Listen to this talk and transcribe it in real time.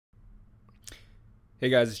Hey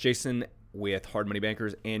guys, it's Jason with Hard Money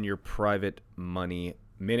Bankers and your Private Money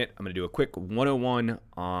Minute. I'm going to do a quick 101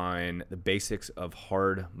 on the basics of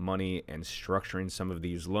hard money and structuring some of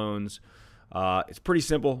these loans. It's pretty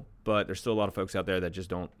simple, but there's still a lot of folks out there that just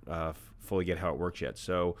don't fully get how it works yet.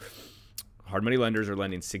 So hard money lenders are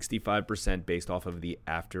lending 65% based off of the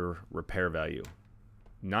after repair value.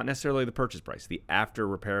 Not necessarily the purchase price, the after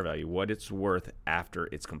repair value, what it's worth after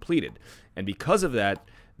it's completed. And because of that,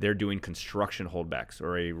 they're doing construction holdbacks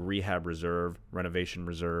or a rehab reserve, renovation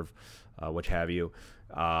reserve, what have you.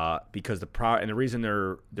 Because the reason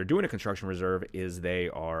they're doing a construction reserve is they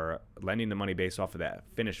are lending the money based off of that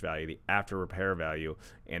finished value, the after repair value,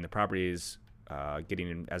 and the property is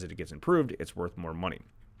getting, as it gets improved, it's worth more money.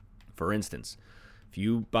 For instance, if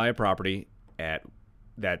you buy a property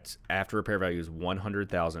that's after repair value is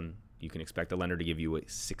 $100,000, you can expect the lender to give you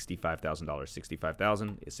 $65,000.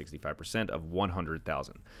 $65,000 is 65% of $100,000.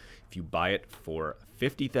 If you buy it for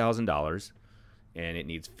 $50,000 and it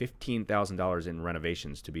needs $15,000 in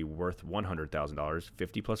renovations to be worth $100,000,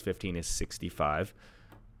 50 plus 15 is 65,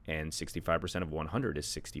 and 65% of 100 is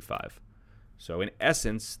 65. So in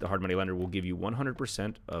essence, the hard money lender will give you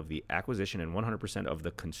 100% of the acquisition and 100% of the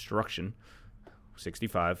construction,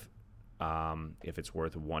 65, if it's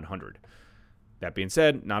worth 100. That being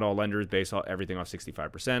said, not all lenders base everything off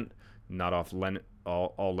 65%. Not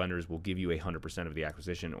all lenders will give you 100% of the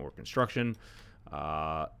acquisition or construction.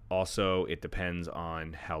 Also, it depends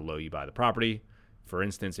on how low you buy the property. For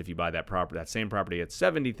instance, if you buy that same property at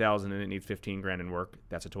 $70,000 and it needs $15,000 in work,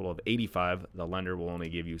 that's a total of $85,000. The lender will only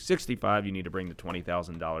give you $65,000. You need to bring the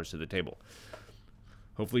 $20,000 to the table.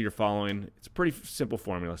 Hopefully you're following. It's a pretty simple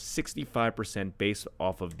formula. 65% based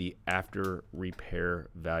off of the after repair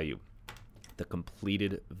value, the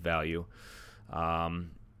completed value.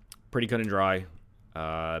 Pretty cut and dry.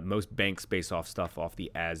 Most banks base off stuff off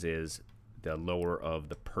the as is, the lower of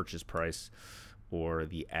the purchase price or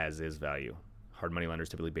the as is value. Hard money lenders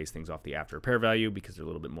typically base things off the after repair value because they're a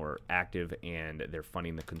little bit more active and they're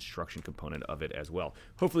funding the construction component of it as well.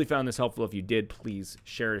 Hopefully you found this helpful. If you did, please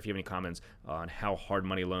share it. If you have any comments on how hard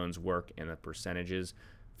money loans work and the percentages,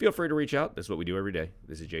 feel free to reach out. This is what we do every day.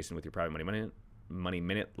 This is Jason with your Private Money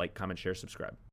Minute. Like, comment, share, subscribe.